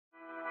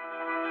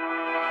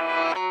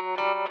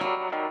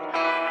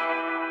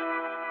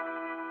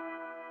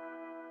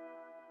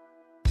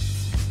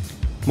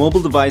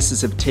Mobile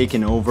devices have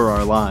taken over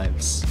our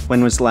lives.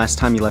 When was the last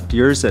time you left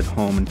yours at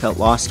home and felt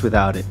lost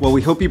without it? Well,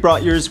 we hope you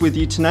brought yours with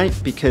you tonight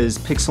because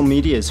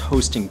PixelMEDIA is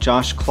hosting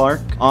Josh Clark,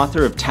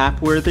 author of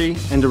Tapworthy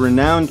and a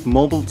renowned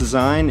mobile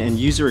design and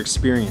user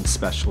experience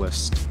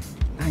specialist.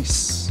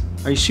 Nice.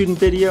 Are you shooting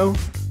video?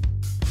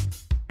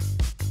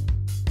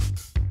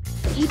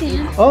 Hey,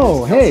 Dan.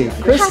 Oh, hey,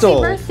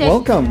 Crystal. Happy birthday.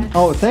 Welcome.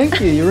 Oh, thank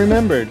you. You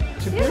remembered.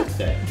 It's your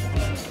birthday.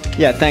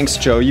 Yeah, thanks,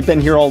 Joe. You've been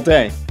here all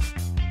day.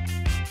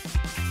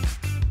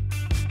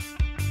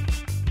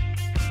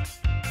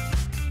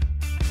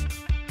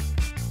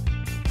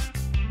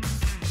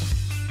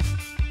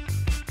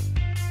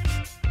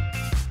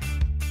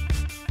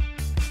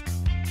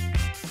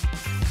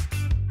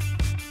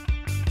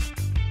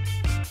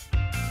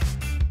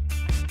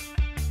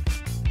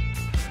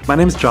 My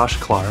name is Josh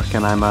Clark,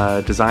 and I'm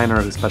a designer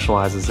who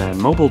specializes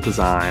in mobile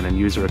design and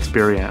user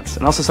experience,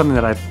 and also something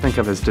that I think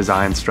of as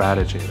design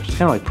strategy, which is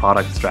kind of like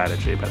product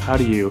strategy, but how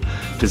do you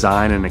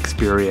design an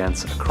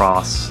experience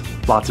across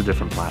lots of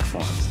different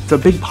platforms? So a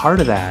big part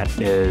of that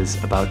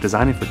is about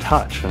designing for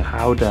touch, and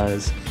how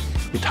does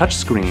the touch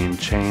screen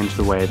change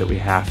the way that we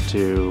have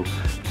to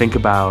think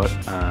about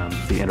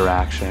the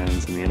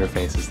interactions and the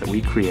interfaces that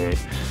we create,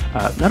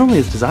 not only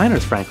as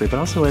designers, frankly, but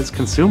also as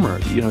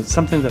consumers. You know, it's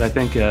something that I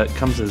think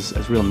comes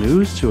as real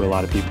news to a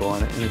lot of people,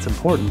 and it's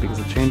important because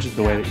it changes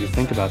the way that you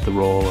think about the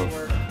role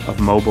of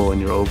mobile in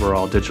your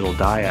overall digital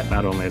diet,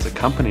 not only as a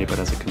company, but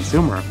as a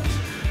consumer.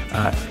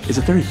 Is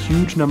that there are a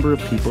huge number of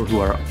people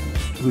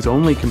whose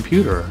only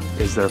computer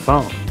is their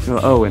phone. You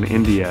know, in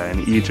India,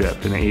 in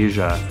Egypt, in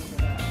Asia,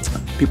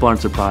 people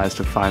aren't surprised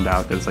to find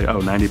out that it's like,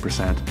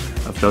 90%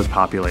 of those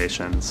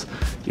populations,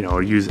 you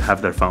know,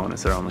 have their phone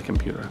as their only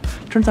computer.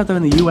 Turns out that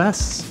in the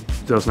US,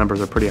 those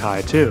numbers are pretty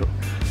high too.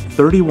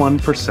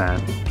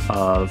 31%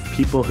 of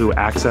people who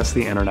access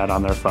the internet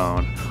on their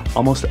phone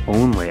almost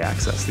only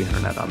access the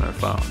internet on their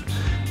phone,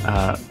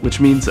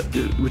 which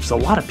is a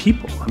lot of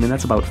people. I mean,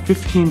 that's about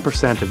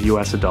 15% of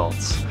US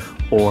adults,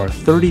 or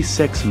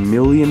 36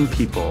 million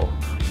people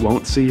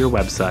won't see your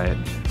website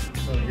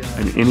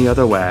in any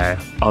other way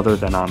other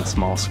than on a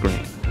small screen.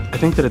 I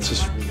think that it's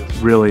just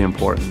really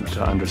important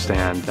to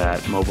understand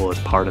that mobile is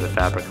part of the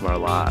fabric of our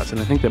lives,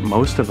 and I think that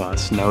most of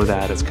us know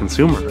that as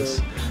consumers,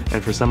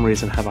 and for some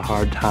reason have a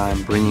hard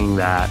time bringing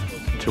that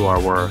to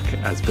our work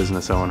as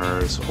business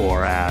owners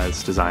or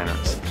as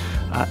designers.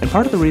 And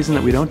part of the reason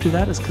that we don't do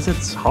that is because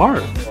it's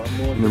hard.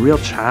 And the real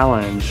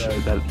challenge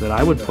that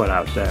I would put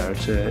out there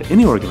to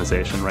any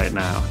organization right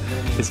now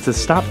is to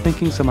stop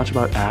thinking so much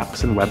about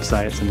apps and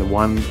websites and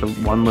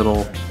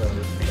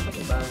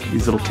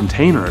these little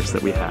containers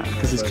that we have.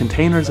 Because these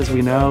containers, as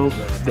we know,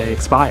 they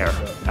expire.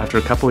 After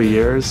a couple of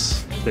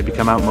years, they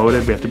become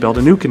outmoded, we have to build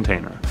a new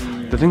container.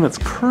 The thing that's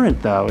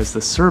current, though, is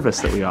the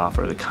service that we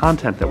offer, the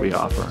content that we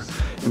offer.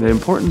 And the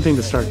important thing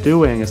to start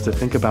doing is to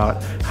think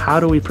about how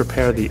do we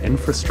prepare the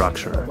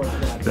infrastructure,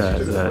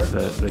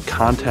 the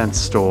content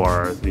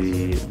store,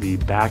 the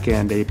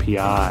back-end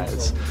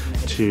APIs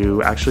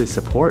to actually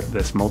support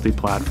this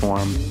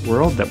multi-platform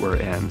world that we're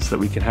in, so that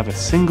we can have a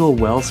single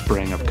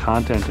wellspring of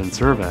content and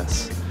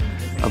service,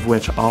 of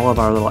which all of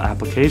our little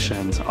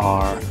applications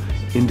are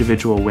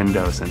individual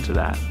windows into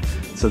that.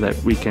 So that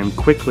we can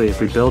quickly, if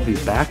we build these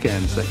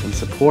backends that can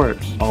support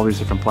all these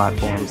different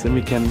platforms, then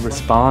we can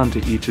respond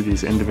to each of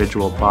these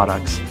individual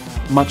products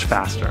much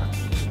faster.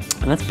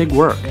 And that's big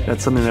work.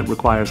 That's something that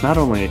requires not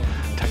only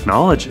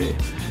technology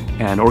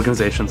and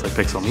organizations like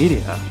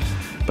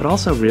PixelMEDIA, but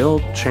also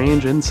real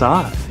change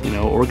inside, you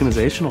know,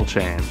 organizational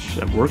change,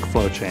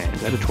 workflow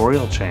change,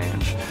 editorial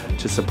change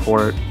to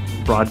support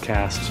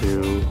broadcast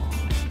to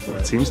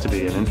what seems to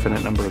be an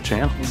infinite number of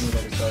channels.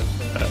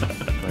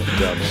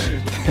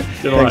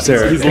 Thanks,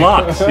 Eric. He's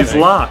locked. He's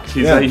locked.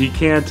 He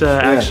can't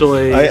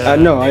actually. I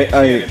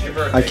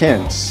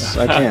can't.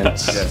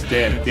 Yes,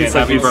 Dan,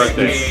 happy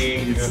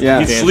birthday. Yeah.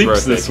 He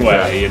sleeps this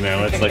way, you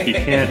know. It's like he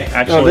can't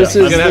actually. No, this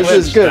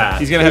is good.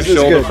 He's gonna have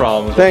shoulder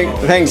problems.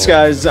 Thanks,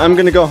 guys. I'm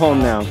gonna go home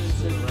now.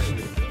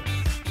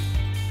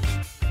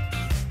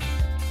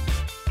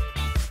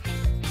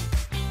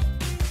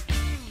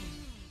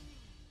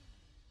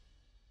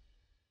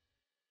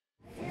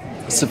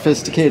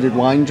 Sophisticated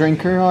wine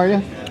drinker, are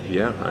you?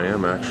 Yeah, I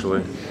am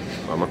actually.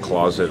 I'm a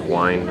closet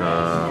wine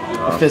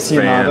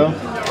aficionado.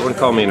 fan. I wouldn't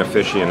call me an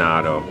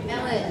aficionado.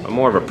 I'm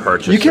more of a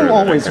purchaser. You can than a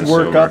always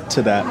consumer. work up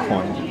to that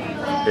point.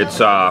 It's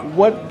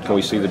What? Can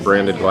we see the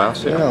branded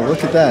glass? Yeah,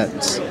 look at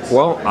that.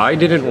 Well, I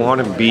didn't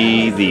want to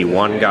be the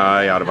one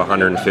guy out of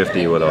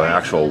 150 with an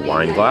actual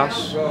wine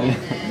glass.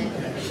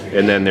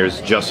 And then there's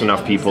just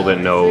enough people that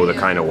know the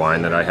kind of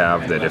wine that I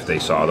have that if they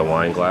saw the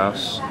wine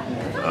glass,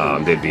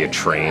 they'd be a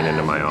train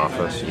into my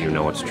office. You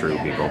know it's true,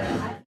 people.